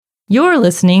You're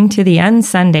listening to The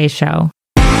Unsunday Show.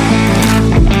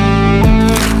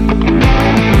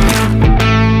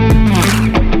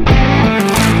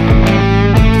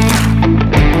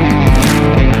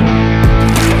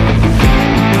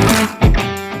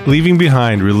 Leaving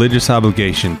behind religious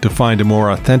obligation to find a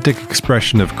more authentic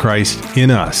expression of Christ in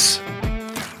us.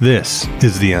 This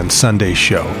is the Unsunday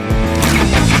Show.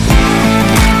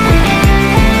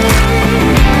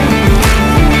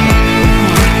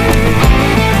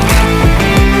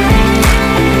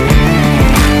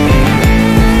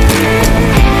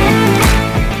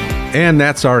 And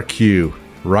that's our cue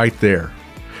right there.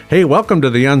 Hey, welcome to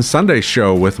the Unsunday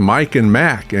Show with Mike and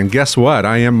Mac. And guess what?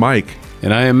 I am Mike.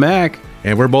 And I am Mac.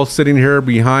 And we're both sitting here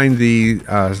behind the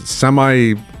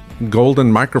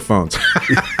semi-golden microphones.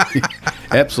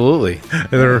 Absolutely.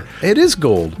 It is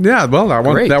gold. Yeah, well,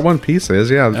 that one piece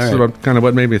is. Yeah, that's kind of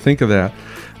what made me think of that.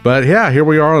 But yeah, here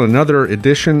we are on another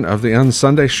edition of the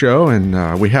Unsunday Show.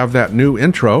 And we have that new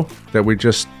intro that we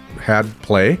just had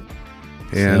play.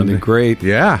 And sounded great.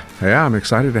 Yeah, I'm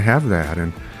excited to have that.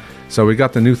 And so we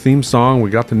got the new theme song, we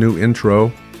got the new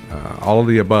intro, all of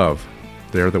the above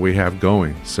there that we have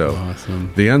going. So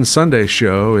awesome. The Unsunday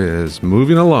Show is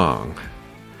moving along.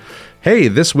 Hey,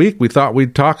 this week we thought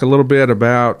we'd talk a little bit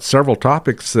about several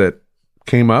topics that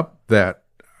came up that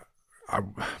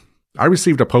I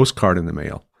received a postcard in the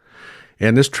mail,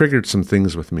 and this triggered some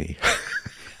things with me.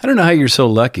 I don't know how you're so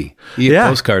lucky. You get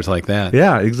postcards like that.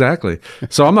 Yeah, exactly.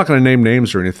 So I'm not going to name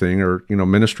names or anything or,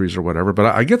 ministries or whatever, but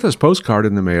I get this postcard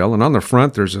in the mail, and on the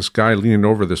front there's this guy leaning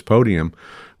over this podium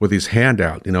with his hand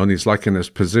out, and he's like in this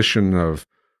position of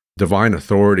divine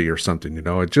authority or something,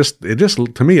 It just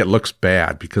to me it looks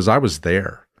bad because I was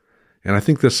there. And I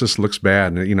think this just looks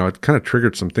bad, and it kind of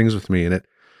triggered some things with me, and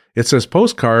it says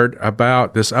postcard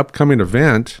about this upcoming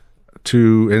event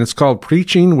and it's called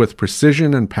Preaching with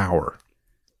Precision and Power.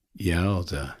 Yeah.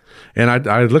 And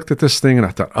I looked at this thing and I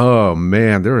thought, oh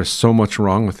man, there is so much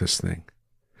wrong with this thing.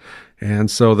 And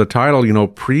so the title,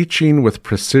 Preaching with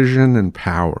Precision and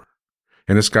Power.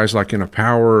 And this guy's like in a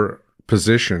power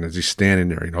position as he's standing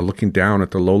there, looking down at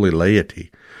the lowly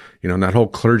laity. And that whole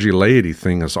clergy laity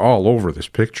thing is all over this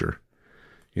picture.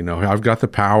 I've got the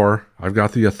power, I've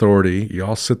got the authority. You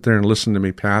all sit there and listen to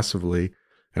me passively,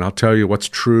 and I'll tell you what's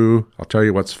true, I'll tell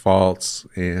you what's false,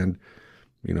 and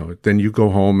then you go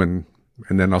home and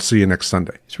then I'll see you next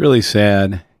Sunday. It's really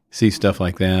sad to see stuff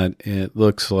like that. It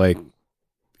looks like,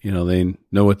 they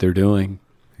know what they're doing.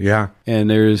 Yeah.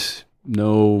 And there's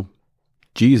no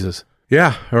Jesus.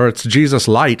 Yeah. Or it's Jesus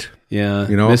light. Yeah.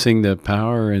 Missing the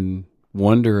power and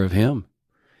wonder of him.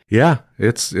 Yeah.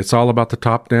 It's all about the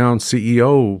top-down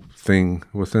CEO thing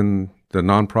within the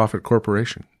nonprofit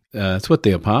corporation. That's what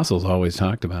the apostles always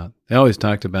talked about. They always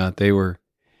talked about they were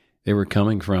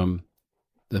coming from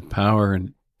the power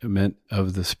and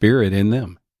of the Spirit in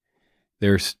them.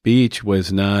 Their speech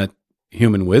was not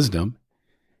human wisdom.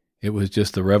 It was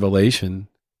just the revelation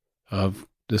of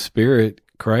the Spirit,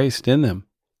 Christ in them,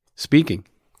 speaking.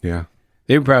 Yeah.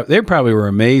 They probably were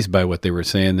amazed by what they were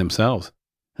saying themselves.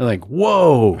 They're like,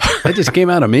 whoa, that just came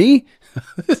out of me?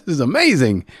 This is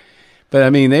amazing.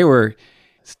 But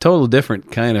it's a total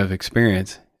different kind of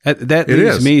experience. That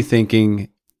leaves me thinking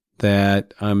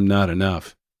that I'm not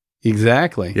enough.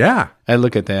 Exactly. Yeah. I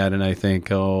look at that and I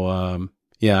think, I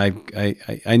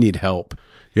need help.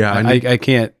 Yeah. I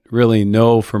can't really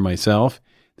know for myself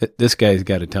that this guy's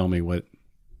got to tell me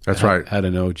how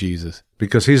to know Jesus.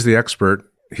 Because he's the expert,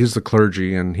 he's the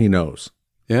clergy, and he knows.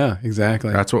 Yeah,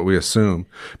 exactly. That's what we assume.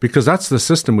 Because that's the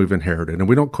system we've inherited, and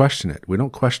we don't question it. We don't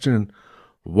question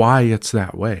why it's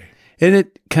that way. And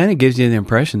it kind of gives you the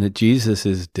impression that Jesus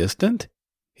is distant.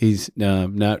 He's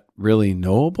not really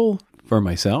knowable. For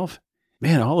myself,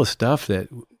 man, all the stuff that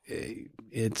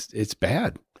it's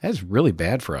bad. That's really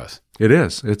bad for us. It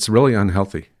is. It's really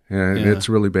unhealthy, and it's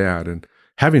really bad. And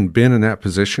having been in that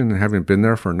position and having been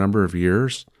there for a number of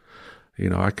years,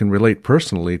 I can relate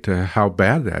personally to how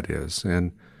bad that is.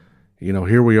 And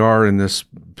here we are in this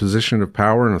position of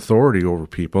power and authority over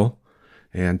people,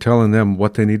 and telling them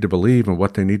what they need to believe and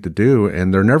what they need to do,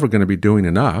 and they're never going to be doing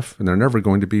enough, and they're never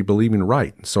going to be believing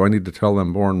right. So I need to tell them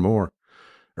more and more.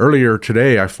 Earlier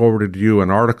today, I forwarded you an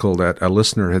article that a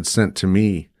listener had sent to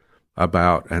me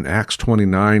about an Acts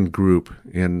 29 group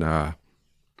in the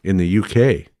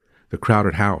UK, the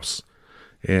Crowded House.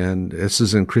 And this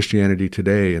is in Christianity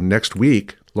Today. And next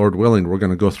week, Lord willing, we're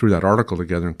going to go through that article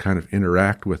together and kind of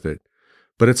interact with it.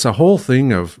 But it's a whole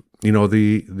thing of,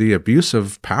 the abuse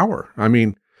of power.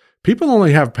 People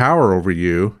only have power over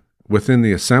you within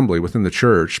the assembly, within the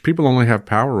church. People only have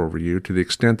power over you to the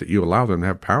extent that you allow them to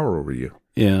have power over you.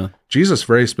 Yeah. Jesus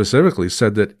very specifically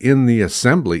said that in the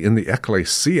assembly, in the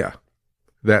ecclesia,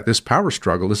 that this power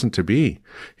struggle isn't to be.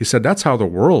 He said that's how the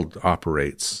world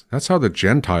operates. That's how the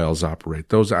Gentiles operate,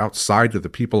 those outside of the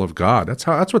people of God. That's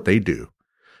what they do.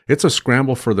 It's a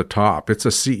scramble for the top. It's a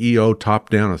CEO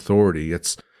top-down authority.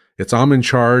 It's I'm in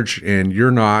charge and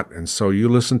you're not, and so you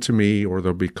listen to me or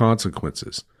there'll be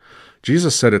consequences.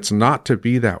 Jesus said it's not to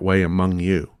be that way among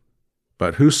you,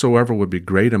 but whosoever would be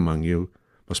great among you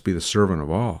must be the servant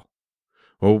of all.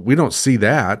 Well, we don't see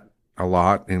that a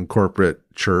lot in corporate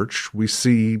church. We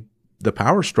see the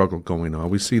power struggle going on.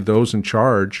 We see those in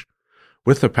charge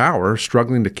with the power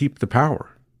struggling to keep the power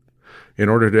in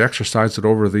order to exercise it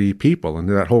over the people. And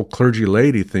that whole clergy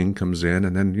laity thing comes in.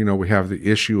 And then, we have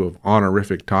the issue of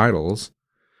honorific titles.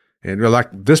 And like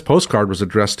this postcard was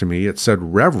addressed to me, it said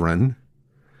Reverend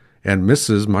and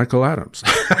Mrs. Michael Adams.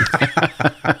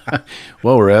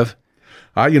 Well, Rev.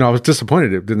 I was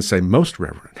disappointed it didn't say Most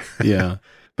Reverend. Yeah.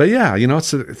 But yeah,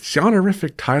 it's the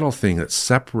honorific title thing that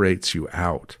separates you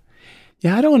out.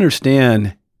 Yeah, I don't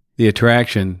understand the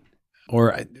attraction,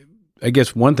 or I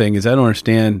guess one thing is I don't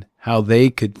understand how they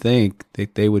could think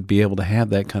that they would be able to have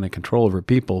that kind of control over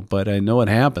people, but I know it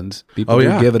happens. People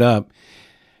do give it up,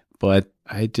 but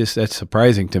that's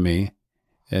surprising to me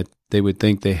that they would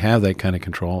think they have that kind of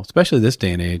control, especially this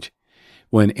day and age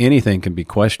when anything can be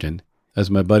questioned. As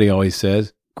my buddy always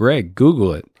says, Greg,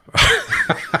 Google it.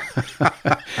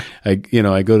 I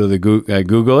go to I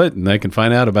Google it and I can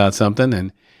find out about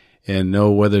something and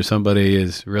know whether somebody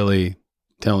is really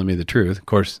telling me the truth. Of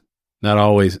course, not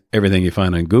always everything you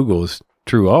find on Google is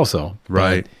true also.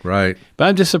 Right. But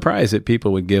I'm just surprised that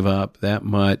people would give up that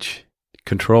much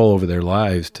control over their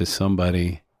lives to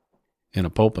somebody in a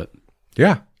pulpit.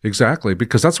 Yeah, exactly.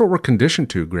 Because that's what we're conditioned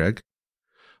to, Greg.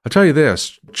 I'll tell you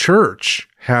this, church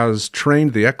has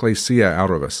trained the ecclesia out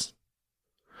of us.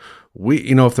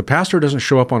 If the pastor doesn't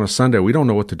show up on a Sunday, we don't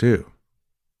know what to do.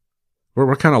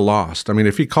 We're kind of lost. I mean,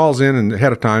 if he calls in and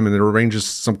ahead of time and it arranges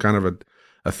some kind of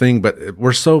a thing, but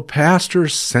we're so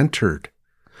pastor-centered.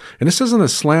 And this isn't a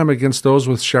slam against those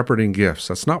with shepherding gifts.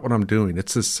 That's not what I'm doing.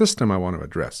 It's the system I want to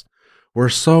address. We're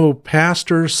so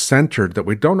pastor-centered that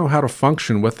we don't know how to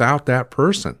function without that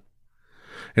person.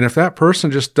 And if that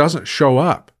person just doesn't show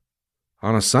up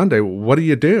on a Sunday, what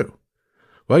do?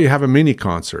 Well, you have a mini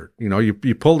concert. You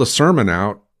pulled a sermon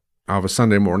out of a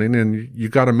Sunday morning and you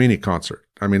got a mini concert.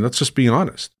 I mean, let's just be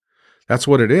honest. That's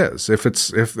what it is. If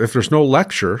there's no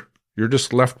lecture, you're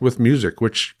just left with music,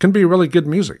 which can be really good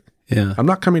music. Yeah. I'm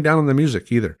not coming down on the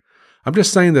music either. I'm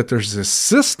just saying that there's this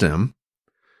system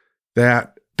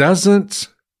that doesn't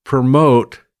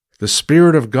promote the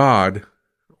Spirit of God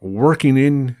working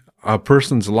in a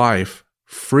person's life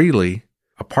freely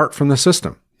apart from the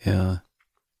system. Yeah.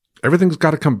 Everything's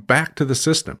got to come back to the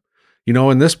system.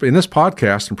 In this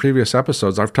podcast and previous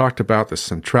episodes, I've talked about the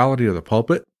centrality of the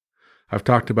pulpit. I've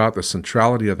talked about the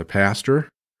centrality of the pastor.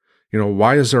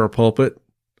 Why is there a pulpit?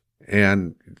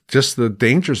 And just the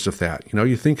dangers of that.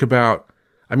 You think about,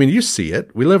 you see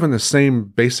it. We live in the same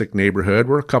basic neighborhood.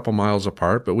 We're a couple miles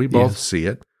apart, but we both see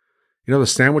it. The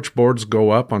sandwich boards go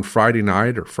up on Friday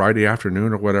night or Friday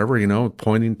afternoon or whatever,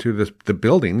 pointing to the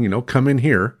building, come in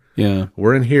here. Yeah.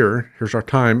 We're in here. Here's our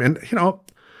time. And,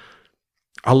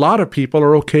 a lot of people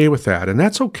are okay with that, and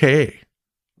that's okay.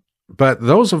 But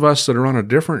those of us that are on a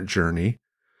different journey,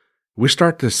 we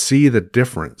start to see the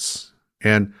difference.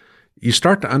 And you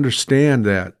start to understand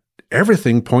that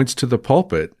everything points to the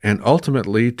pulpit and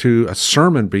ultimately to a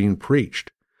sermon being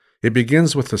preached. It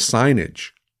begins with the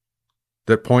signage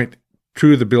that point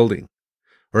to the building,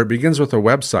 or it begins with a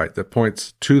website that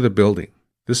points to the building.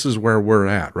 This is where we're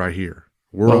at right here.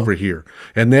 We're over here.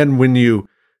 And then when you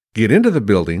get into the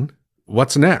building,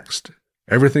 what's next?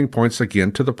 Everything points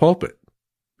again to the pulpit.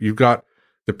 You've got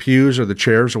the pews or the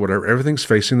chairs or whatever. Everything's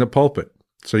facing the pulpit.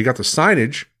 So you got the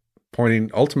signage pointing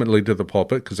ultimately to the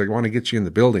pulpit because they want to get you in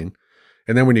the building.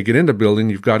 And then when you get into the building,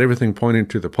 you've got everything pointing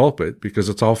to the pulpit because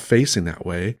it's all facing that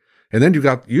way. And then you've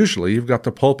got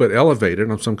the pulpit elevated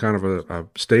on some kind of a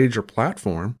stage or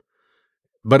platform.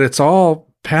 But it's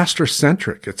all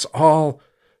pastor-centric. It's all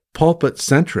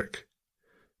pulpit-centric.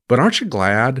 But aren't you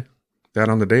glad that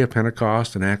on the day of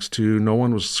Pentecost in Acts 2, no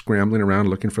one was scrambling around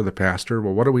looking for the pastor?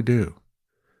 Well, what do we do?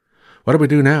 What do we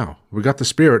do now? We got the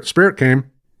Spirit. Spirit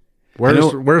came.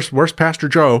 Where's Pastor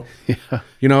Joe? Yeah.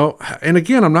 And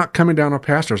again, I'm not coming down on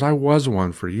pastors. I was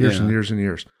one for years and years and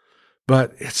years.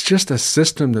 But it's just a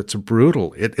system that's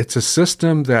brutal. It's a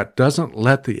system that doesn't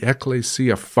let the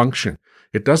ecclesia function.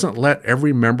 It doesn't let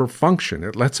every member function.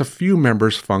 It lets a few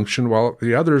members function while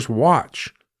the others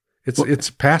watch. It's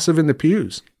passive in the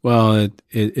pews. Well,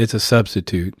 it's a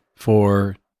substitute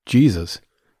for Jesus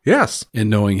Yes. and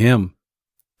knowing him.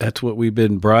 That's what we've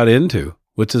been brought into,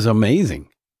 which is amazing,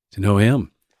 to know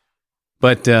him.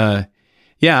 But everything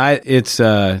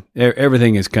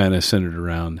is kind of centered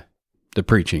around the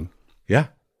preaching. Yeah.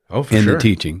 Oh, for and sure. the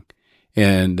teaching.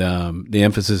 And the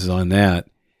emphasis is on that.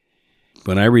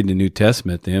 When I read the New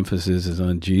Testament, the emphasis is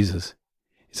on Jesus.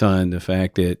 It's on the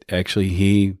fact that actually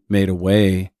he made a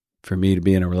way for me to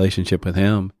be in a relationship with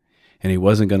him. And he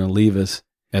wasn't going to leave us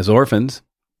as orphans.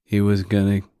 He was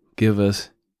going to give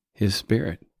us his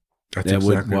Spirit. That's that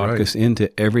exactly would walk right. us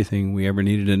into everything we ever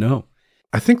needed to know.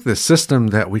 I think the system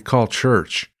that we call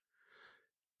church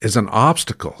is an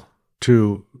obstacle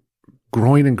to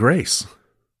growing in grace.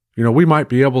 You know, we might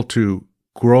be able to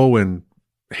grow in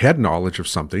head knowledge of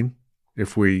something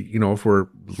if we're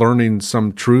learning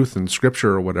some truth in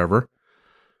Scripture or whatever,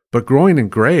 but growing in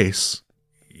grace,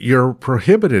 you're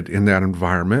prohibited in that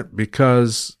environment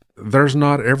because there's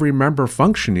not every member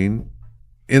functioning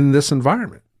in this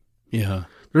environment. Yeah.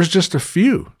 There's just a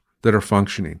few that are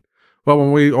functioning. Well,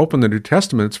 when we open the New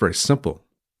Testament, it's very simple.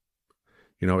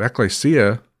 You know,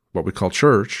 ecclesia, what we call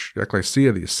church,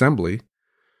 ecclesia, the assembly,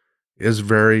 is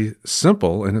very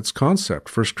simple in its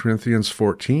concept. 1 Corinthians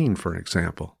 14, for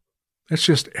example. It's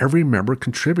just every member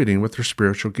contributing with their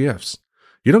spiritual gifts.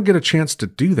 You don't get a chance to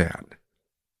do that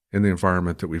in the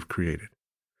environment that we've created.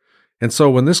 And so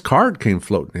when this card came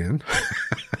floating in,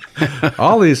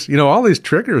 all these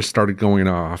triggers started going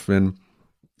off. And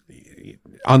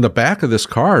on the back of this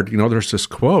card, there's this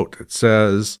quote. It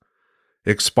says,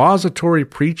 expository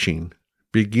preaching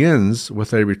begins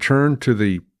with a return to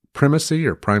the primacy.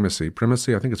 I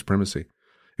think it's primacy.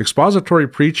 Expository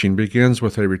preaching begins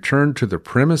with a return to the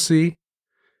primacy,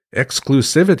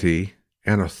 exclusivity,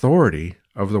 and authority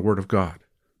of the Word of God.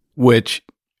 Which,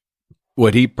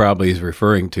 what he probably is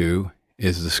referring to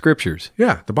is the Scriptures.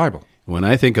 Yeah, the Bible. When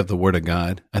I think of the Word of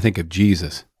God, I think of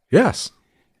Jesus. Yes.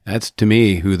 That's, to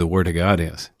me, who the Word of God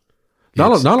is.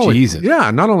 Not only Jesus.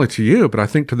 Yeah, not only to you, but I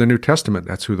think to the New Testament,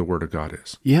 that's who the Word of God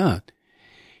is. Yeah.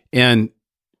 And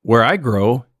where I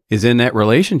grow is in that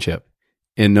relationship,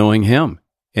 in knowing him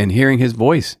and hearing his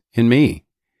voice in me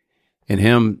and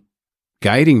him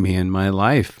guiding me in my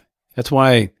life. That's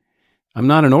why I'm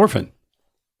not an orphan.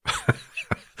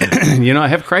 I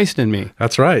have Christ in me.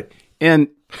 That's right. And,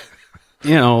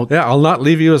 Yeah, I'll not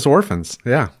leave you as orphans.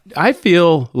 Yeah. I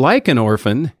feel like an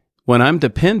orphan when I'm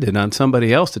dependent on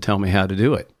somebody else to tell me how to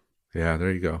do it. Yeah,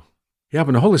 there you go. Yeah,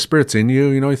 when the Holy Spirit's in you,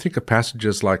 you think of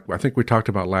passages like, I think we talked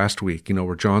about last week,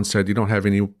 where John said, you don't have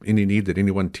any need that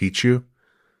anyone teach you.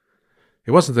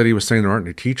 It wasn't that he was saying there aren't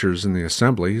any teachers in the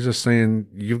assembly. He's just saying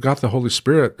you've got the Holy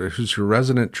Spirit who's your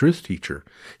resident truth teacher.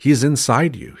 He's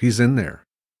inside you. He's in there.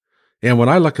 And when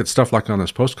I look at stuff like on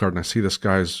this postcard and I see this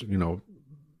guy's,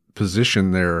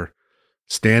 position there,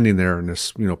 standing there in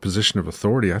this, position of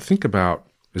authority, I think about,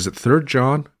 is it 3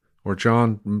 John? Or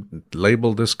John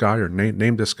labeled this guy or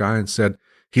named this guy and said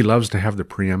he loves to have the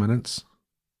preeminence.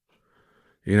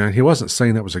 And he wasn't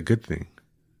saying that was a good thing.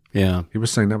 Yeah. He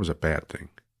was saying that was a bad thing.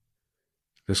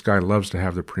 This guy loves to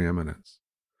have the preeminence.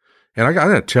 And I got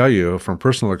to tell you from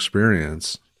personal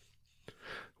experience,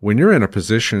 when you're in a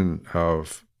position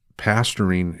of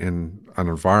pastoring in an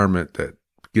environment that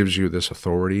gives you this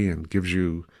authority and gives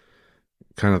you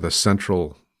kind of the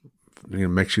central,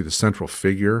 makes you the central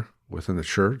figure within the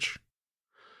church,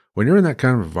 when you're in that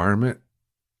kind of environment,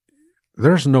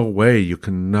 there's no way you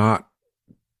cannot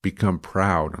become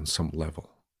proud on some level.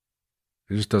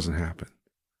 It just doesn't happen.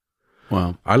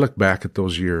 Wow. I look back at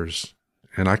those years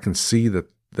and I can see that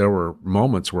there were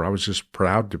moments where I was just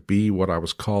proud to be what I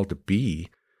was called to be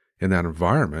in that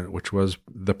environment, which was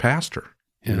the pastor.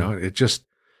 Yeah.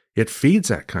 It feeds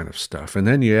that kind of stuff. And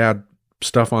then you add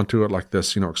stuff onto it like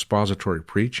this, expository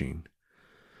preaching.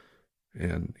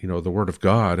 And, the Word of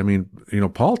God. I mean,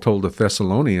 Paul told the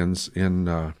Thessalonians in,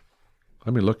 let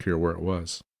me look here where it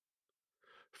was.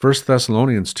 1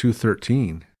 Thessalonians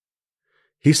 2:13.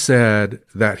 He said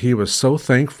that he was so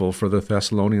thankful for the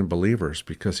Thessalonian believers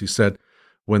because he said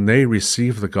when they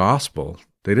received the gospel,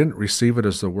 they didn't receive it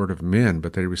as the word of men,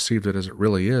 but they received it as it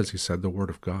really is. He said the Word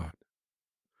of God.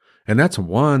 And that's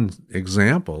one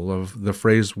example of the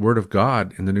phrase Word of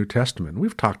God in the New Testament.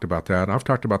 We've talked about that. I've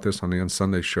talked about this on the On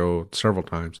Sunday show several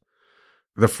times.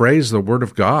 The phrase the Word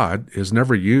of God is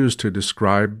never used to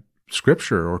describe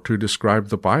Scripture or to describe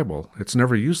the Bible. It's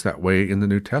never used that way in the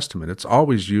New Testament. It's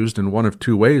always used in one of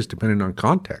two ways depending on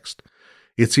context.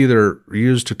 It's either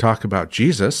used to talk about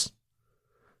Jesus,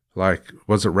 like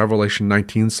was it Revelation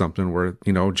 19 something where,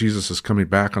 Jesus is coming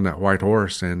back on that white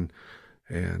horse and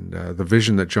the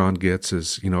vision that John gets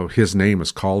is, his name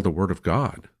is called the Word of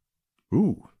God.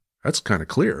 Ooh, that's kind of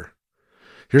clear.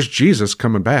 Here's Jesus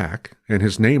coming back, and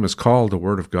his name is called the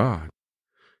Word of God.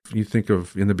 You think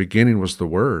of, in the beginning was the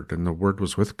Word, and the Word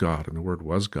was with God, and the Word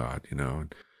was God,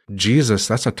 And Jesus,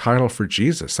 that's a title for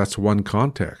Jesus. That's one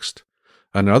context.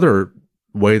 Another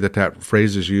way that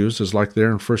phrase is used is like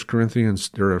there in 1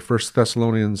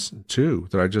 Thessalonians 2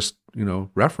 that I just,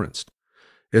 referenced,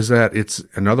 is that it's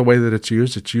another way that it's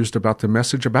used about the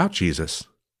message about Jesus.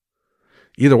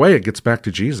 Either way, it gets back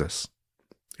to Jesus.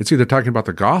 It's either talking about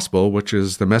the gospel, which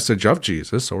is the message of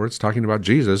Jesus, or it's talking about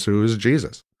Jesus, who is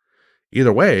Jesus.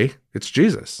 Either way, it's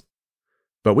Jesus.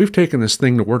 But we've taken this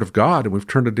thing, the Word of God, and we've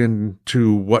turned it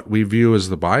into what we view as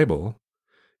the Bible,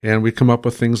 and we come up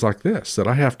with things like this, that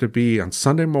I have to be on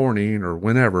Sunday morning or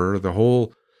whenever, the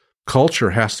whole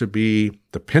culture has to be,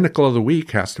 the pinnacle of the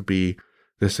week has to be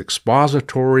this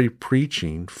expository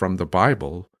preaching from the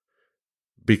Bible,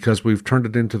 because we've turned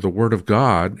it into the Word of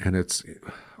God, and it's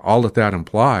all that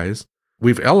implies.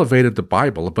 We've elevated the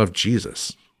Bible above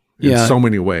Jesus in so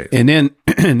many ways. And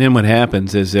then what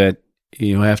happens is that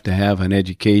you have to have an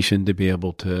education to be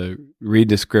able to read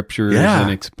the Scriptures and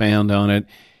expound on it.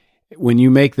 When you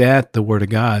make that the Word of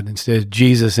God instead of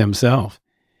Jesus himself,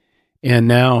 and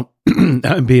now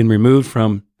I'm being removed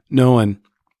from knowing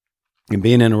and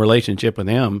being in a relationship with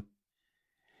him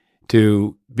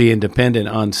to being dependent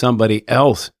on somebody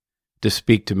else to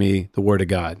speak to me the Word of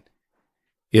God.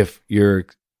 If you're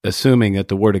assuming that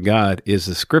the Word of God is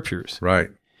the Scriptures.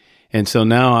 Right. And so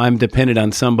now I'm dependent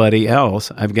on somebody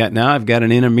else. I've got an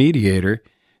intermediator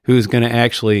who's going to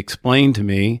actually explain to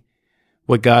me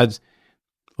what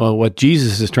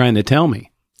Jesus is trying to tell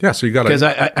me. Yeah, so you got to... Because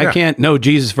I can't know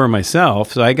Jesus for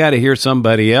myself, so I got to hear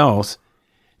somebody else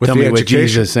tell me what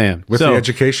Jesus is saying. With the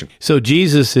education. So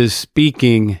Jesus is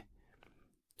speaking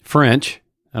French.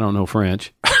 I don't know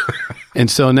French. And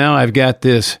so now I've got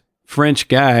this French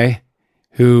guy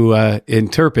who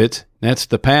interprets. That's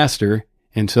the pastor.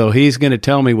 And so he's going to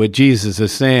tell me what Jesus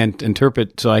is saying,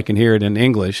 interpret so I can hear it in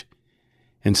English.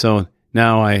 And so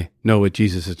now I know what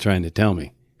Jesus is trying to tell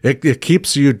me. It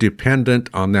keeps you dependent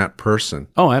on that person.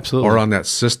 Oh, absolutely. Or on that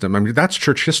system. I mean, that's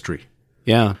church history.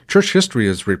 Yeah. Church history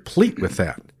is replete with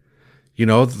that.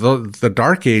 The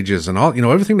Dark Ages and all,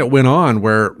 everything that went on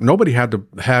where nobody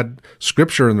had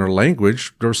Scripture in their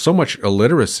language. There was so much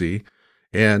illiteracy.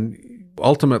 And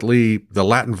ultimately, the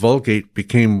Latin Vulgate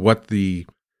became what the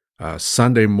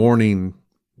Sunday morning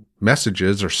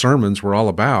messages or sermons were all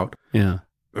about. Yeah.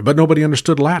 But nobody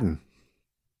understood Latin.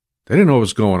 They didn't know what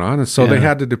was going on. And so they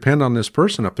had to depend on this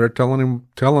person up there telling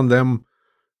them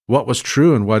what was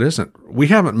true and what isn't. We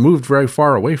haven't moved very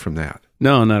far away from that.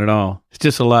 No, not at all. It's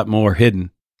just a lot more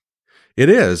hidden. It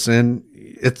is. And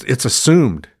it's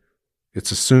assumed.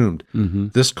 It's assumed. Mm-hmm.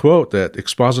 This quote, that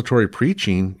expository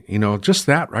preaching, just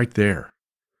that right there.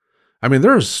 I mean,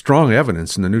 there is strong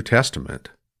evidence in the New Testament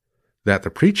that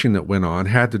the preaching that went on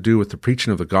had to do with the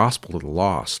preaching of the gospel to the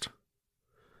lost.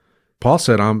 Paul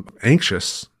said, I'm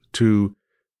anxious to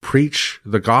preach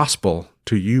the gospel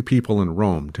to you people in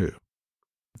Rome too.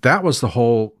 That was the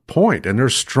whole point. And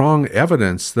there's strong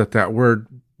evidence that word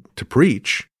to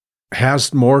preach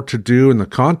has more to do in the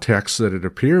context that it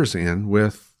appears in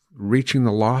with reaching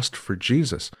the lost for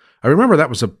Jesus. I remember that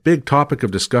was a big topic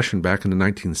of discussion back in the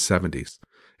 1970s.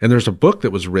 And there's a book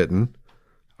that was written.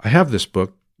 I have this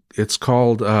book. It's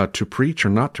called To Preach or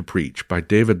Not to Preach by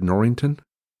David Norrington.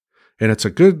 And it's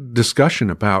a good discussion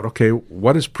about, okay,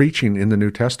 what is preaching in the New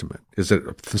Testament? Is it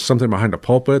something behind a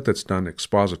pulpit that's done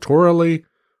expositorily?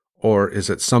 Or is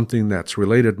it something that's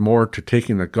related more to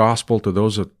taking the gospel to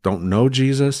those that don't know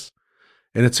Jesus?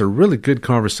 And it's a really good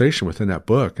conversation within that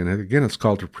book. And again, it's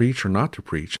called To Preach or Not to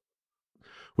Preach.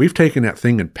 We've taken that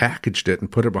thing and packaged it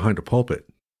and put it behind a pulpit.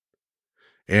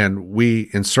 And we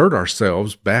insert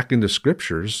ourselves back into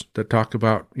scriptures that talk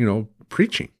about,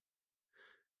 preaching.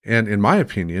 And in my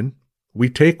opinion, we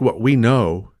take what we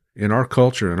know in our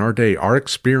culture, in our day, our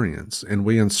experience, and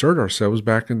we insert ourselves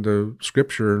back into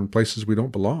scripture in places we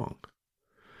don't belong.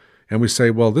 And we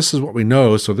say, well, this is what we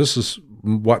know, so this is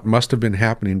what must have been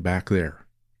happening back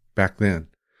then.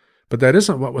 But that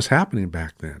isn't what was happening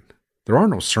back then. There are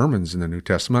no sermons in the New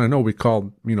Testament. I know we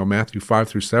called, Matthew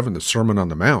 5-7 the Sermon on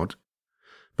the Mount,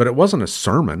 but it wasn't a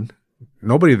sermon.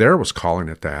 Nobody there was calling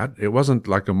it that. It wasn't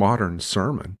like a modern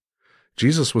sermon.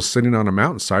 Jesus was sitting on a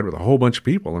mountainside with a whole bunch of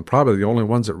people, and probably the only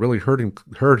ones that really heard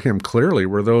him clearly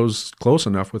were those close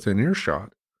enough within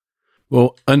earshot.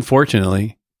 Well,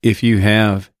 unfortunately, if you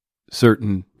have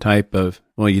certain type of,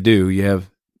 you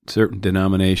have certain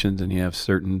denominations and you have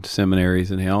certain seminaries,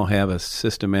 and they all have a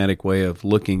systematic way of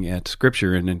looking at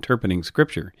Scripture and interpreting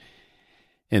Scripture.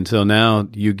 And so now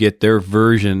you get their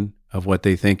version of what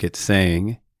they think it's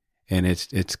saying, and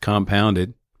it's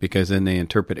compounded because then they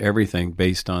interpret everything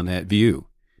based on that view.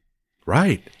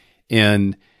 Right.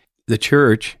 And the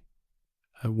church,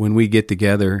 when we get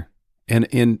together,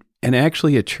 and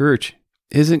actually a church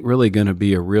isn't really going to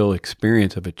be a real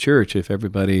experience of a church if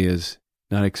everybody is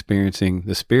not experiencing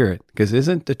the Spirit. Because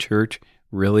isn't the church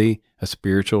really a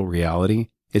spiritual reality?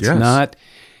 It's Yes. not.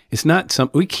 It's not some.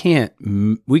 We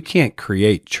can't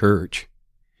create church,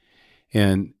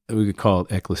 and we could call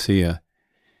it ecclesia.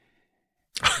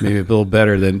 Maybe a little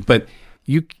better than. But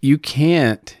you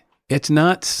can't. It's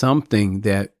not something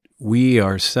that we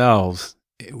ourselves.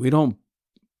 We don't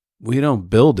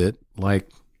build it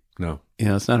like. No.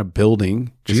 It's not a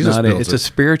building. Jesus builds it's it. a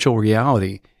spiritual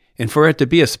reality. And for it to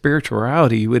be a spiritual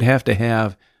reality, you would have to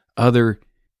have other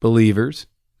believers,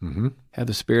 Mm-hmm. have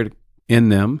the Spirit in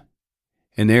them,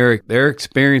 and they're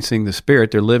experiencing the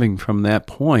Spirit. They're living from that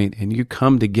point, and you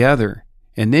come together.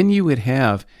 And then you would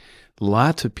have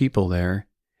lots of people there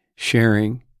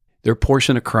sharing their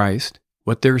portion of Christ,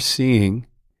 what they're seeing,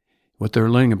 what they're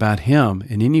learning about Him,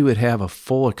 and then you would have a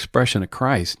full expression of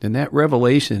Christ. And that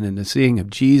revelation and the seeing of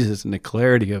Jesus and the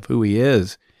clarity of who He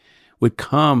is would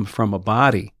come from a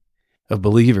body of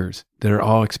believers that are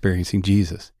all experiencing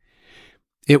Jesus.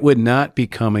 It would not be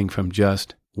coming from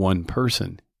just one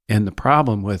person. And the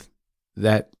problem with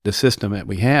the system that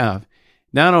we have,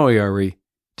 not only are we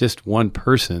just one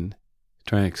person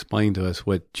trying to explain to us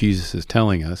what Jesus is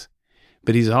telling us,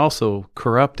 but he's also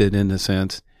corrupted in the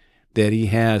sense that he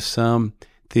has some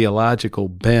theological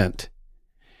bent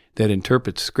that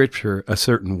interprets Scripture a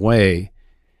certain way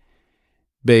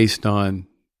based on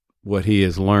what he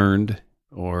has learned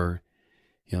or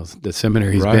the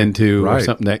seminary he's been to or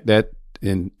something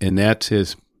and that's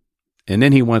his. And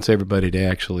then he wants everybody to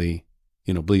actually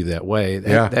believe that way.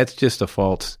 That's just a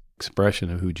false expression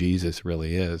of who Jesus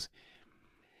really is.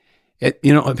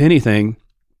 If anything,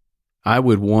 I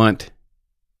would want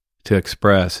to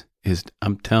express is,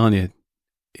 I'm telling you,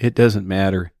 it doesn't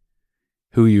matter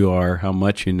who you are, how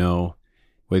much you know,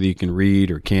 whether you can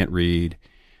read or can't read,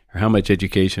 or how much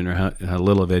education or how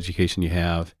little of education you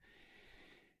have.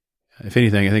 If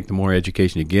anything, I think the more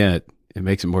education you get, it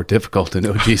makes it more difficult to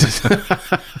know Jesus.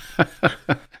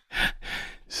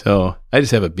 So I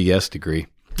just have a BS degree.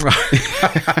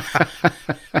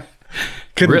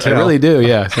 Couldn't tell. I really do,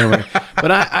 yeah.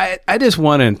 But I just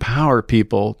want to empower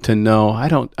people to know I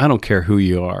don't care who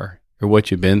you are or what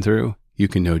you've been through. You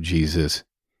can know Jesus.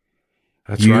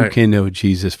 That's right. You can know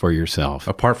Jesus for yourself.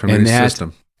 Apart from and any that's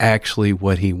system. Actually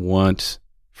what He wants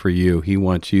for you. He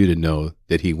wants you to know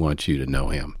that He wants you to know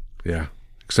Him. Yeah,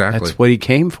 exactly. That's what He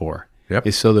came for. Yep.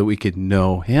 Is so that we could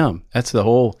know Him. That's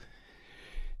the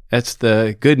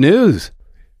good news.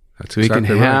 That's So we exactly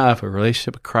can right. have a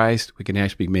relationship with Christ. We can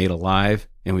actually be made alive,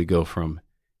 and we go from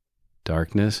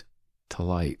darkness to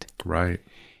light. Right.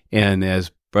 And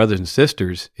as brothers and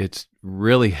sisters, it's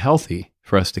really healthy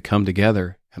for us to come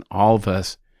together, and all of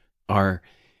us are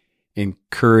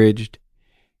encouraged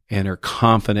and are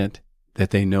confident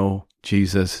that they know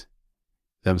Jesus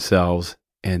themselves.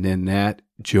 And then that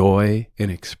joy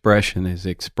and expression is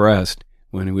expressed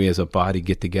when we as a body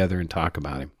get together and talk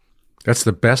about Him. That's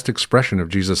the best expression of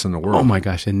Jesus in the world. Oh my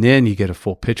gosh. And then you get a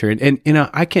full picture. And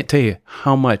I can't tell you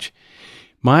how much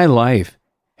my life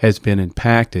has been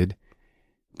impacted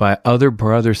by other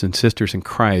brothers and sisters in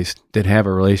Christ that have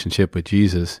a relationship with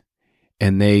Jesus,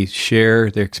 and they share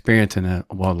their experience, and the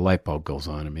light bulb goes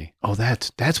on in me. Oh,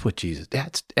 that's what Jesus,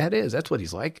 that's what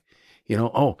He's like.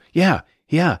 Oh yeah.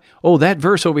 Yeah. Oh, that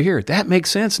verse over here, that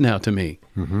makes sense now to me.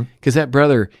 Because that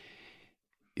brother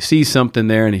sees something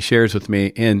there and he shares with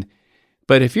me.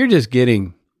 But if you're just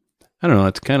getting, I don't know,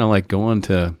 it's kind of like going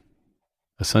to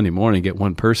a Sunday morning, get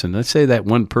one person. Let's say that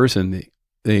one person,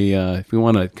 if we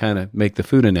want to kind of make the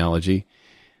food analogy,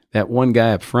 that one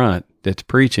guy up front that's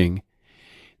preaching,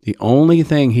 the only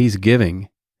thing he's giving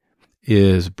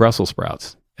is Brussels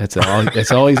sprouts. That's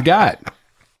all he's got.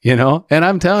 And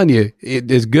I'm telling you,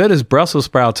 as good as Brussels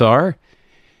sprouts are,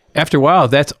 after a while,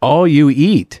 that's all you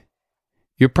eat.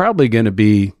 You're probably going to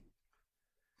be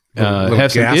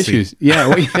have some gassy. issues.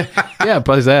 Yeah, yeah,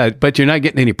 plus that. But you're not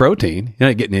getting any protein. You're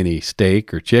not getting any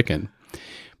steak or chicken.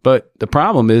 But the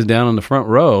problem is down on the front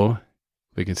row,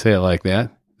 we can say it like that,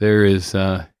 there is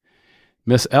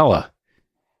Miss Ella.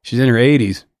 She's in her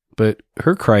 80s, but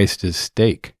her Christ is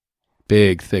steak,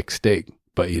 big, thick steak.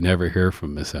 But you never hear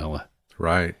from Miss Ella.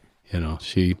 Right.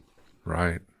 She.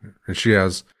 Right. And she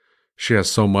has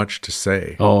so much to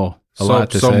say. Oh, a lot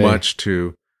to say. So much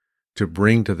to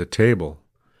bring to the table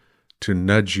to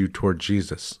nudge you toward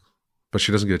Jesus. But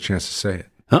she doesn't get a chance to say it.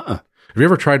 Uh-uh. Have you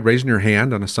ever tried raising your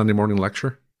hand on a Sunday morning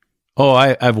lecture? Oh,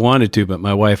 I've wanted to, but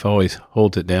my wife always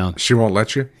holds it down. She won't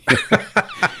let you?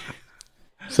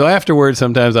 So afterwards,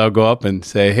 sometimes I'll go up and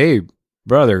say, hey,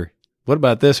 brother, what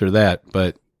about this or that?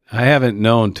 But I haven't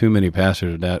known too many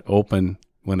pastors that open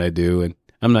when I do, and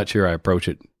I'm not sure I approach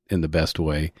it in the best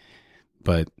way,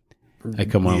 but I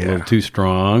come on a little too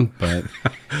strong. But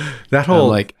that whole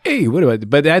I'm like, hey, what do I?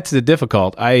 But that's the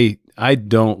difficult. I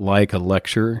don't like a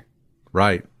lecture.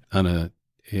 Right.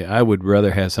 I would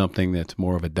rather have something that's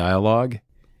more of a dialogue.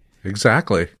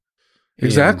 Exactly.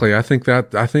 Exactly. I think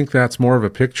that's more of a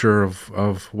picture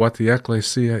of what the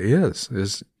ecclesia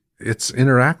is it's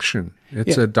interaction.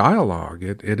 It's a dialogue.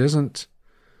 It isn't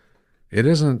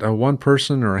a one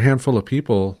person or a handful of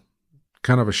people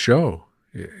kind of a show,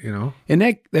 you know. And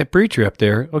that preacher up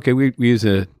there, okay, we use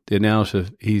the analysis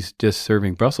of he's just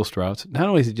serving Brussels sprouts. Not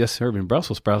only is he just serving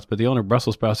Brussels sprouts, but the only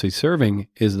Brussels sprouts he's serving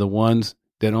is the ones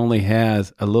that only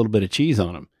has a little bit of cheese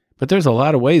on them. But there's a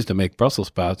lot of ways to make Brussels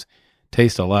sprouts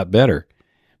taste a lot better.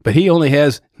 But he only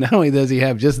has, not only does he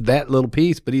have just that little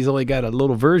piece, but he's only got a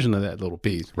little version of that little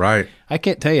piece. Right. I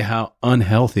can't tell you how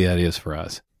unhealthy that is for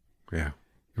us. Yeah. It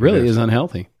really is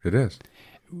unhealthy. It is.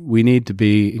 We need to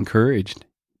be encouraged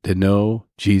to know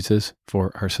Jesus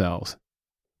for ourselves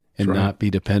and not be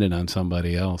dependent on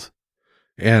somebody else.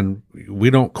 And we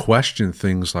don't question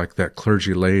things like that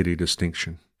clergy laity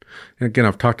distinction. And again,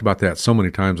 I've talked about that so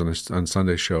many times on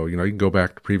Sunday show. You know, you can go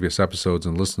back to previous episodes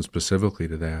and listen specifically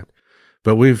to that.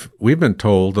 But we've been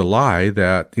told a lie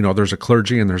that, you know, there's a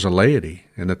clergy and there's a laity,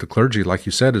 and that the clergy, like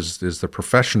you said, is the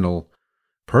professional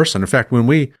person. In fact, when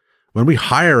we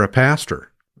hire a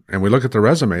pastor and we look at the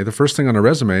resume, the first thing on the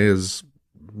resume is,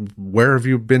 where have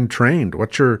you been trained?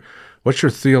 What's your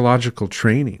theological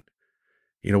training?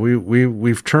 You know,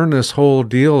 we've turned this whole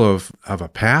deal of a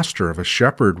pastor, of a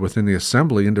shepherd within the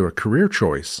assembly into a career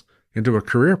choice, into a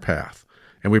career path.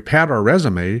 And we pad our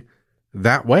resume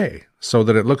that way so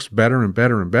that it looks better and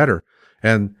better and better.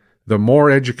 And the more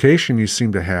education you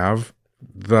seem to have,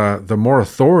 the more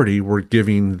authority we're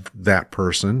giving that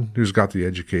person who's got the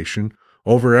education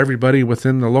over everybody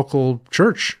within the local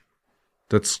church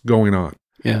that's going on.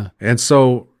 Yeah. And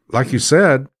so, like you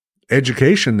said,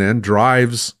 education then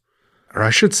drives, or I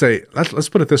should say, let's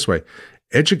put it this way,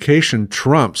 education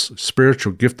trumps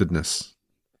spiritual giftedness.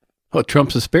 Oh, it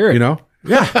trumps the Spirit. You know?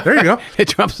 Yeah, there you go. It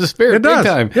trumps the Spirit. It does.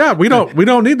 Big time. Yeah, we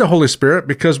don't need the Holy Spirit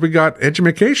because we got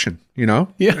education, you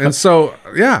know? Yeah. And so,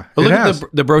 yeah, but look at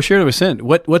the brochure that was sent.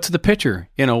 What's the picture?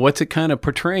 You know, what's it kind of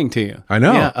portraying to you? I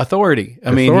know. Yeah, authority.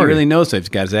 I mean, he really knows that. He's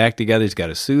got his act together. He's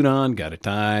got a suit on, got a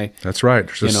tie. That's right.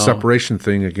 There's a separation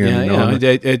thing again.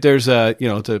 Yeah, there's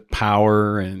it's a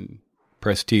power and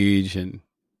prestige and,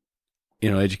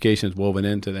 education is woven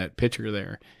into that picture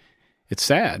there. It's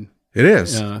sad. It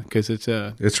is. Because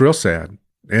it's real sad.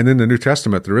 And in the New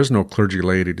Testament, there is no clergy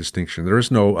laity distinction. There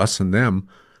is no us and them.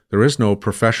 There is no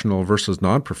professional versus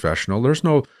non-professional. There's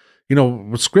no,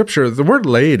 with Scripture, the word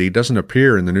laity doesn't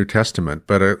appear in the New Testament,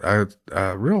 but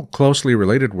a real closely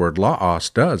related word, laos,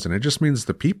 does, and it just means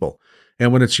the people.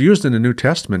 And when it's used in the New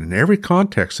Testament, in every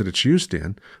context that it's used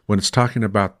in, when it's talking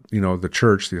about, the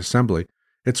church, the assembly,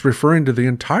 it's referring to the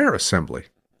entire assembly.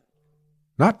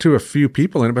 Not to a few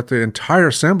people in it, but the entire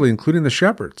assembly, including the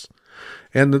shepherds.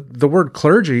 And the word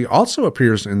clergy also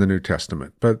appears in the New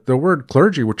Testament, but the word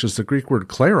clergy, which is the Greek word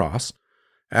kleros,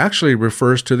 actually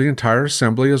refers to the entire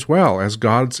assembly as well as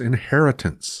God's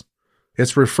inheritance.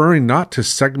 It's referring not to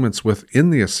segments within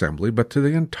the assembly, but to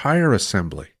the entire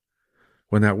assembly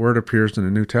when that word appears in the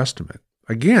New Testament.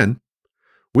 Again,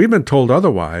 we've been told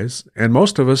otherwise, and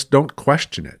most of us don't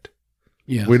question it.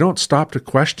 Yes. We don't stop to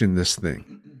question this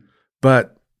thing.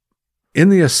 But in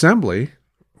the assembly,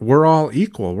 we're all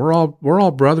equal. We're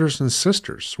all brothers and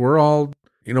sisters. We're all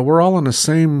on the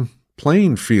same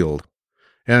playing field.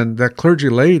 And that clergy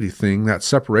laity thing, that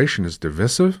separation is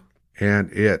divisive,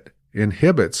 and it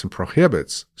inhibits and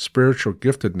prohibits spiritual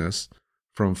giftedness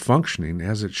from functioning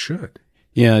as it should.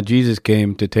 Yeah, Jesus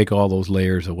came to take all those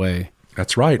layers away.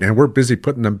 That's right. And we're busy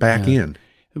putting them back in.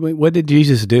 What did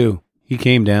Jesus do? He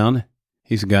came down.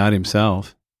 He's God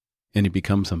himself. And he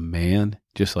becomes a man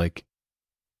just like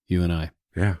you and I.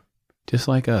 Yeah. Just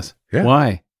like us. Yeah.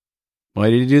 Why? Why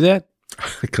did he do that?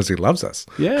 Because he loves us.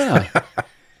 Yeah.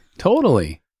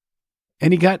 Totally.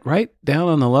 And he got right down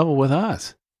on the level with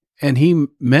us. And he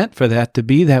meant for that to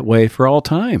be that way for all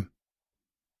time.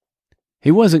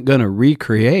 He wasn't going to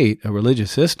recreate a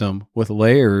religious system with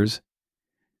layers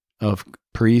of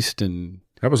priest and...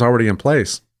 That was already in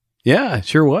place. Yeah, it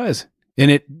sure was. And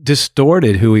it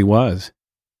distorted who he was.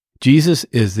 Jesus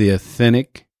is the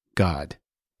authentic God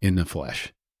in the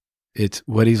flesh. It's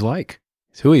what he's like.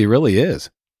 It's who he really is.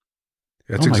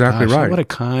 That's exactly right. What a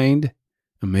kind,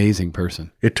 amazing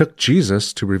person. It took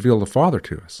Jesus to reveal the Father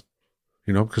to us,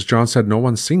 because John said no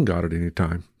one's seen God at any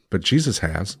time, but Jesus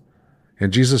has.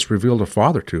 And Jesus revealed a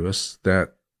Father to us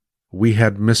that we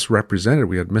had misrepresented,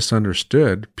 we had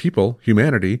misunderstood.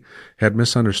 Humanity had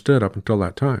misunderstood up until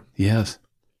that time. Yes.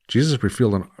 Jesus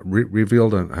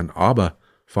revealed an Abba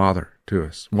Father to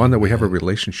us, one that we have a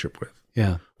relationship with,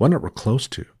 one that we're close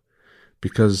to,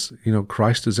 because,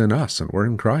 Christ is in us and we're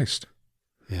in Christ.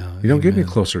 Yeah. You don't get any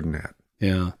closer than that.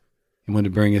 Yeah. He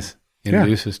wanted to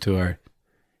introduce us to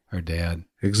our dad.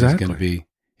 Exactly.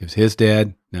 It was his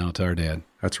dad, now it's our dad.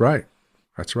 That's right.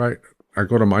 That's right. I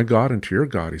go to my God and to your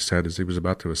God, he said, as he was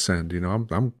about to ascend.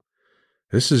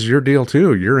 This is your deal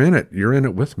too. You're in it. You're in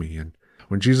it with me. And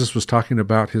when Jesus was talking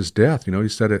about his death, he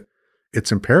said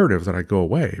it's imperative that I go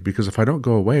away, because if I don't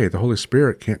go away, the Holy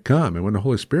Spirit can't come. And when the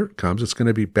Holy Spirit comes, it's going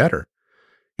to be better.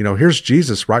 Here's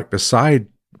Jesus right beside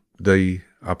the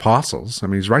apostles.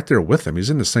 He's right there with them. He's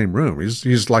in the same room.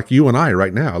 He's like you and I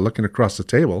right now, looking across the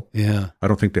table. Yeah. I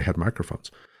don't think they had microphones.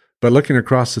 But looking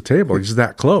across the table, he's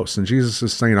that close. And Jesus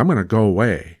is saying, I'm going to go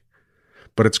away,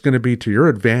 but it's going to be to your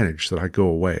advantage that I go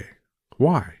away.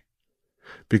 Why?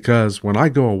 Because when I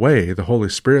go away, the Holy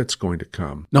Spirit's going to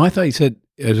come. No, I thought you said,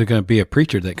 is there going to be a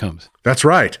preacher that comes? That's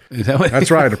right. Is that what?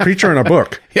 That's right. A preacher and a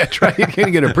book. Yeah, that's right. You're going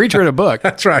to get a preacher and a book.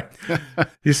 That's right.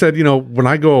 He said, when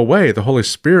I go away, the Holy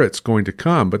Spirit's going to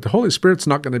come, but the Holy Spirit's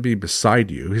not going to be beside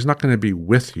you. He's not going to be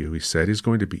with you, he said. He's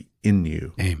going to be in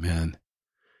you. Amen.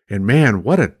 And man,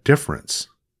 what a difference.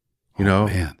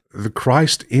 Man. The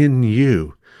Christ in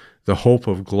you, the hope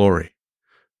of glory.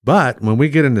 But when we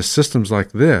get into systems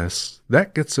like this,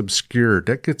 that gets obscured,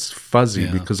 that gets fuzzy,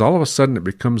 because all of a sudden it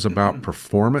becomes about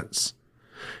performance.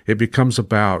 It becomes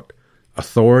about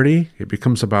authority. It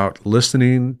becomes about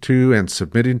listening to and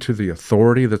submitting to the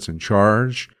authority that's in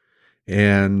charge.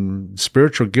 And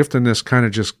spiritual giftedness kind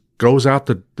of just goes out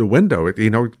the window.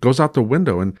 It goes out the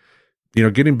window. And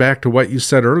getting back to what you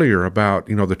said earlier about,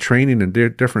 the training in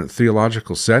different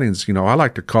theological settings, I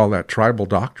like to call that tribal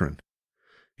doctrine,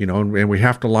 and we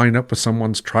have to line up with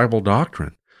someone's tribal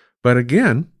doctrine. But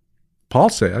again, Paul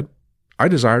said, I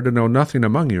desire to know nothing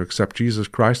among you except Jesus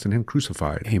Christ and him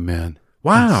crucified. Amen.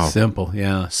 Wow. That's simple.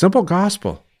 Yeah. Simple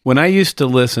gospel. When I used to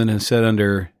listen and sit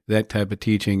under that type of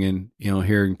teaching and,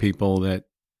 hearing people that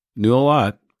knew a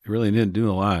lot, really didn't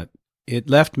do a lot, it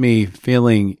left me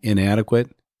feeling inadequate.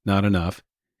 Not enough.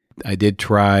 I did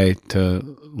try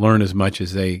to learn as much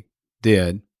as they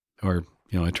did, or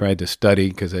I tried to study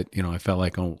because I felt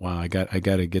like, oh wow, I got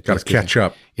to get got to catch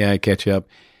up. Yeah, catch up.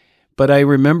 But I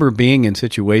remember being in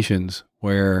situations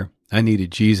where I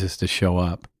needed Jesus to show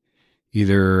up.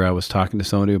 Either I was talking to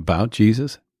somebody about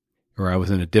Jesus, or I was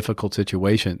in a difficult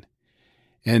situation,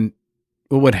 and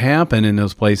what would happen in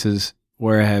those places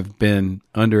where I have been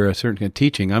under a certain kind of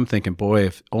teaching, I'm thinking, boy,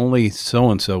 if only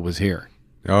so and so was here.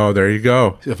 Oh, there you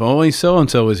go. If only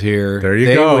so-and-so was here,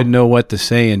 they would know what to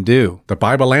say and do. The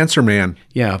Bible answer man.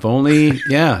 Yeah,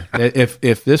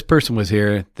 if this person was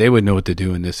here, they would know what to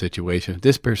do in this situation.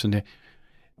 This person,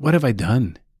 what have I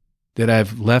done that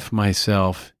I've left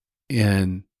myself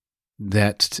in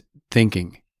that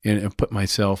thinking and put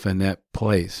myself in that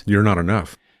place? You're not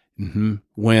enough. Mm-hmm.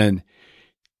 When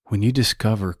you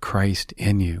discover Christ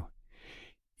in you,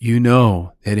 you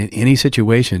know that in any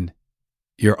situation,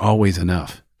 you're always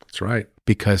enough. That's right.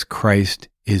 Because Christ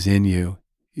is in you.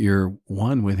 You're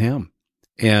one with him.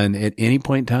 And at any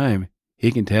point in time,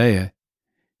 he can tell you,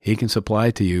 he can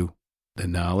supply to you the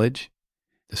knowledge,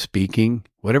 the speaking,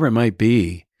 whatever it might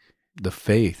be, the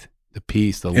faith, the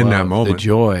peace, the in love, that moment. the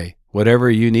joy, whatever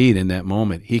you need in that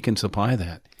moment, he can supply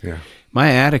that. Yeah. My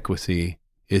adequacy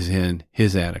is in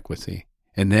his adequacy.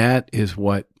 And that is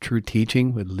what true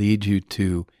teaching would lead you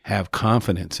to have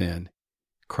confidence in.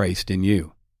 Christ in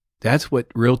you. That's what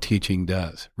real teaching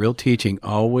does. Real teaching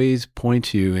always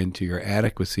points you into your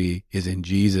adequacy is in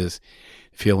Jesus.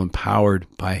 Feel empowered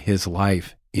by his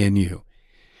life in you.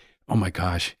 Oh my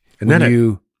gosh. And when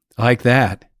you like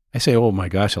that, I say, oh my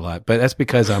gosh, a lot, but that's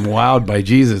because I'm wowed by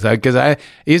Jesus. Because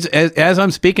as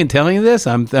I'm speaking, telling you this,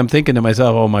 I'm thinking to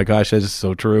myself, oh my gosh, that is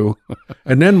so true.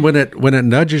 And then when it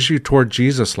nudges you toward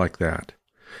Jesus like that,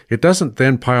 it doesn't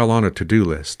then pile on a to-do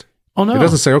list. Oh, no. It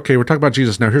doesn't say, okay, we're talking about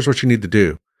Jesus now. Here's what you need to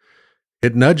do.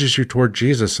 It nudges you toward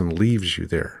Jesus and leaves you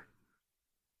there.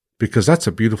 Because that's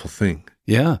a beautiful thing.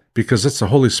 Yeah. Because it's the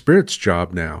Holy Spirit's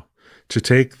job now to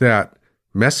take that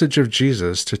message of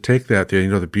Jesus, to take that,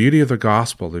 the beauty of the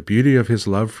gospel, the beauty of his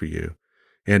love for you,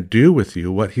 and do with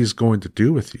you what he's going to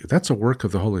do with you. That's a work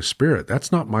of the Holy Spirit.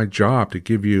 That's not my job to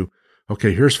give you,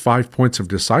 okay, here's 5 points of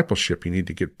discipleship you need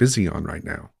to get busy on right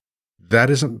now. That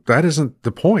isn't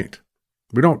the point.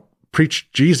 We don't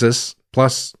preach Jesus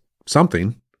plus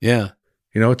something. Yeah.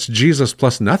 It's Jesus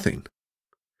plus nothing.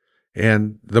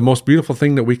 And the most beautiful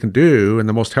thing that we can do and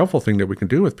the most helpful thing that we can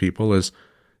do with people is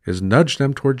nudge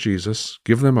them toward Jesus,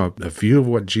 give them a view of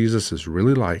what Jesus is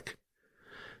really like,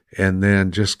 and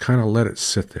then just kind of let it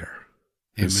sit there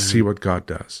and see what God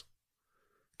does.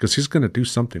 Because he's going to do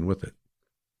something with it.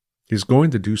 He's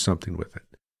going to do something with it.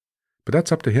 But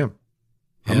that's up to him.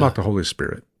 I'm not the Holy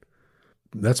Spirit.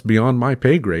 That's beyond my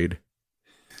pay grade,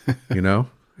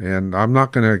 and I'm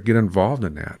not going to get involved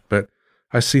in that. But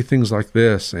I see things like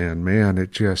this, and man,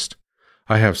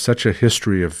 I have such a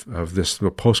history of this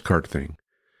the postcard thing,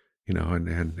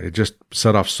 and it just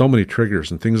set off so many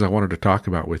triggers and things I wanted to talk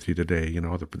about with you today,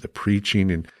 the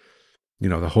preaching and,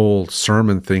 the whole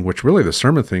sermon thing, which really the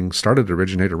sermon thing started to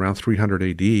originate around 300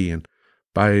 AD. And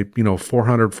by,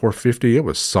 400, 450, it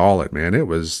was solid, man. It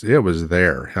was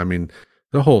there. I mean,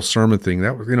 the whole sermon thing,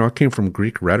 that was, it came from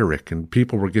Greek rhetoric, and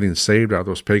people were getting saved out of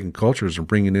those pagan cultures and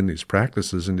bringing in these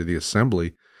practices into the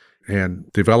assembly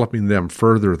and developing them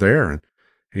further there.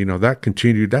 And, that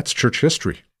continued. That's church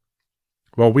history.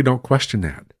 Well, we don't question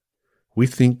that. We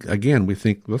think,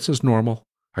 this is normal.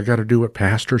 I got to do what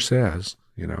pastor says,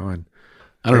 and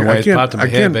I don't know why it popped in my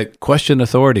head, but question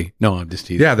authority. No, I'm just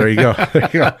teasing. Yeah, there you go.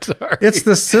 Sorry. It's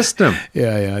the system.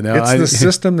 Yeah. No, it's the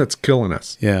system that's killing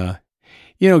us. Yeah.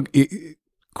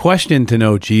 Question to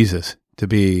know Jesus, to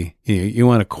be, you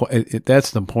want to,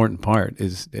 that's the important part,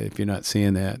 is if you're not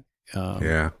seeing that.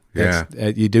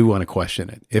 You do want to question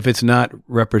it. If it's not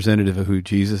representative of who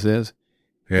Jesus is,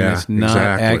 and it's not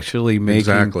actually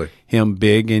making him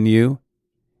big in you,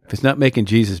 if it's not making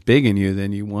Jesus big in you,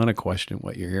 then you want to question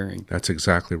what you're hearing. That's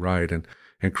exactly right.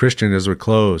 And Christian, as we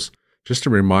close, just a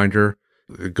reminder,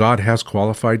 God has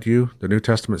qualified you. The New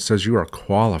Testament says you are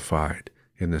qualified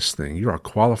in this thing. You are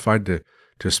qualified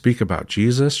to speak about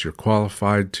Jesus. You're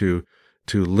qualified to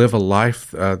live a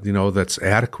life, that's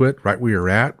adequate right where you're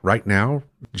at right now.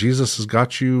 Jesus has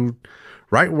got you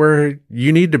right where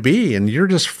you need to be, and you're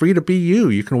just free to be you.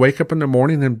 You can wake up in the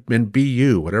morning and be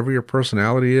you, whatever your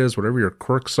personality is, whatever your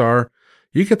quirks are.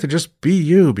 You get to just be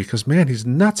you because, man, he's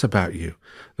nuts about you.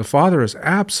 The Father is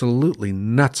absolutely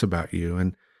nuts about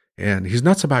you, and he's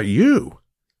nuts about you.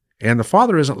 And the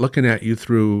Father isn't looking at you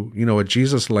through, a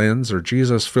Jesus lens or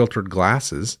Jesus filtered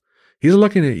glasses. He's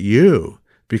looking at you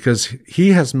because he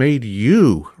has made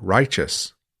you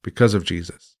righteous because of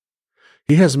Jesus.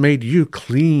 He has made you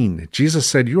clean. Jesus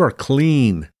said, you are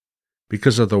clean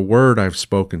because of the word I've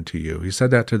spoken to you. He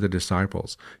said that to the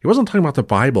disciples. He wasn't talking about the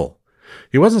Bible.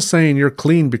 He wasn't saying you're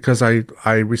clean because I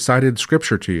recited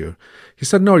scripture to you. He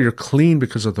said, no, you're clean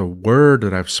because of the word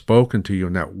that I've spoken to you.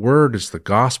 And that word is the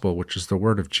gospel, which is the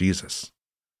word of Jesus.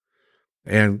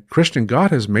 And Christian,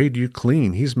 God has made you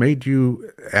clean. He's made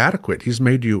you adequate. He's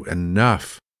made you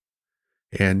enough.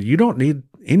 And you don't need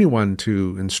anyone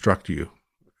to instruct you.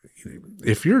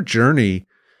 If your journey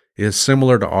is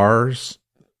similar to ours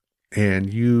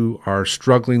and you are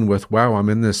struggling with, wow, I'm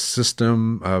in this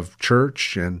system of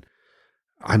church and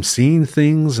I'm seeing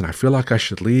things and I feel like I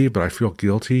should leave, but I feel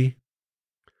guilty.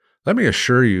 Let me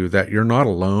assure you that you're not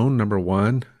alone, number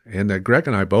one, and that Greg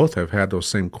and I both have had those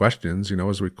same questions,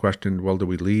 as we questioned, well, do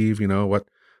we leave? What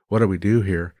do we do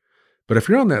here? But if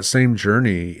you're on that same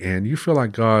journey and you feel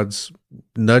like God's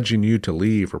nudging you to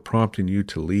leave or prompting you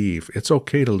to leave, it's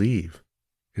okay to leave.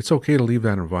 It's okay to leave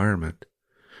that environment.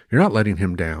 You're not letting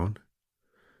him down.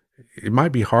 It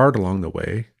might be hard along the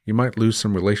way. You might lose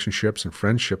some relationships and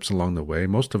friendships along the way.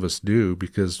 Most of us do,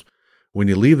 because when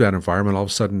you leave that environment, all of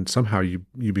a sudden, somehow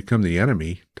you become the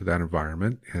enemy to that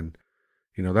environment. And,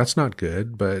 that's not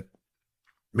good. But,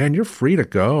 man, you're free to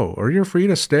go or you're free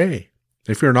to stay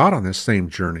if you're not on this same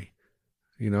journey.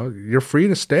 You're free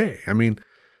to stay. I mean,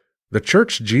 the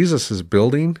church Jesus is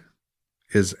building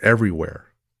is everywhere.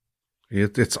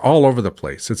 It's all over the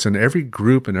place. It's in every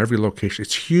group and every location.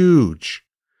 It's huge.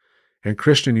 And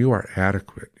Christian, you are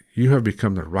adequate. You have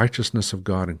become the righteousness of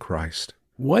God in Christ.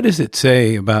 What does it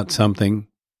say about something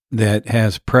that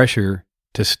has pressure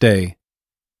to stay?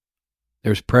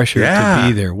 There's pressure to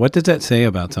be there. What does that say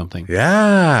about something?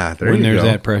 Yeah, when there's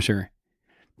that pressure?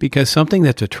 Because something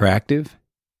that's attractive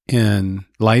and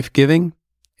life-giving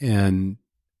and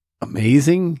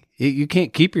amazing, you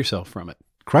can't keep yourself from it.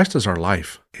 Christ is our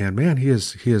life. And man, he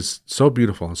is so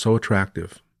beautiful and so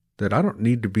attractive that I don't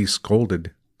need to be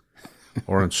scolded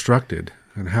or instructed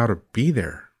on how to be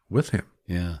there with him.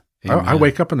 Yeah. I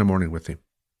wake up in the morning with him.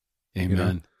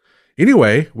 Amen.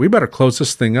 Anyway, we better close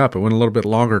this thing up. It went a little bit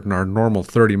longer than our normal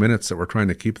 30 minutes that we're trying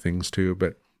to keep things to.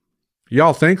 But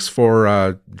y'all, thanks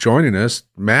for joining us.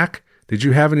 Mac, did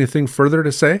you have anything further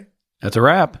to say? That's a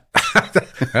wrap.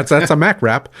 That's a Mac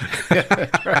wrap.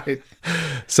 Right.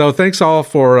 So thanks all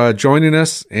for joining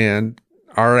us. And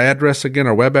our address again,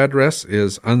 our web address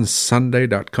is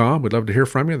unsunday.com. We'd love to hear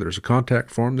from you. There's a contact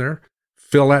form there.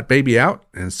 Fill that baby out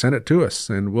and send it to us,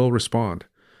 and we'll respond.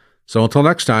 So until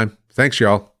next time, thanks,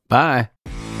 y'all. Bye.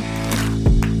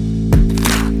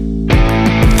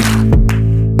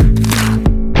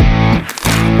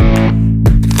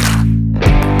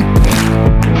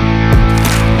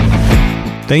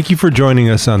 Thank you for joining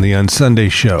us on the UnSunday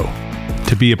Show.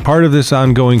 To be a part of this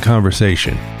ongoing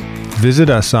conversation, visit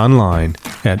us online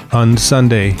at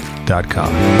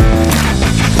unsunday.com.